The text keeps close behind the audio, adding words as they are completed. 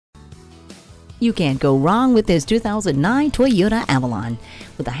You can't go wrong with this 2009 Toyota Avalon.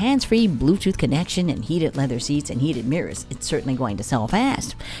 With a hands-free Bluetooth connection and heated leather seats and heated mirrors, it's certainly going to sell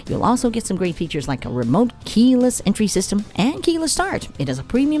fast. You'll also get some great features like a remote keyless entry system and keyless start. It has a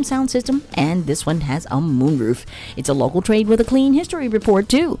premium sound system, and this one has a moonroof. It's a local trade with a clean history report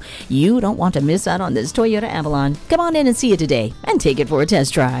too. You don't want to miss out on this Toyota Avalon. Come on in and see it today and take it for a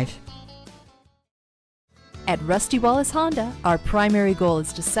test drive. At Rusty Wallis Honda, our primary goal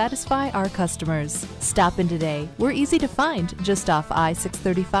is to satisfy our customers. Stop in today. We're easy to find just off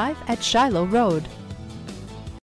I-635 at Shiloh Road.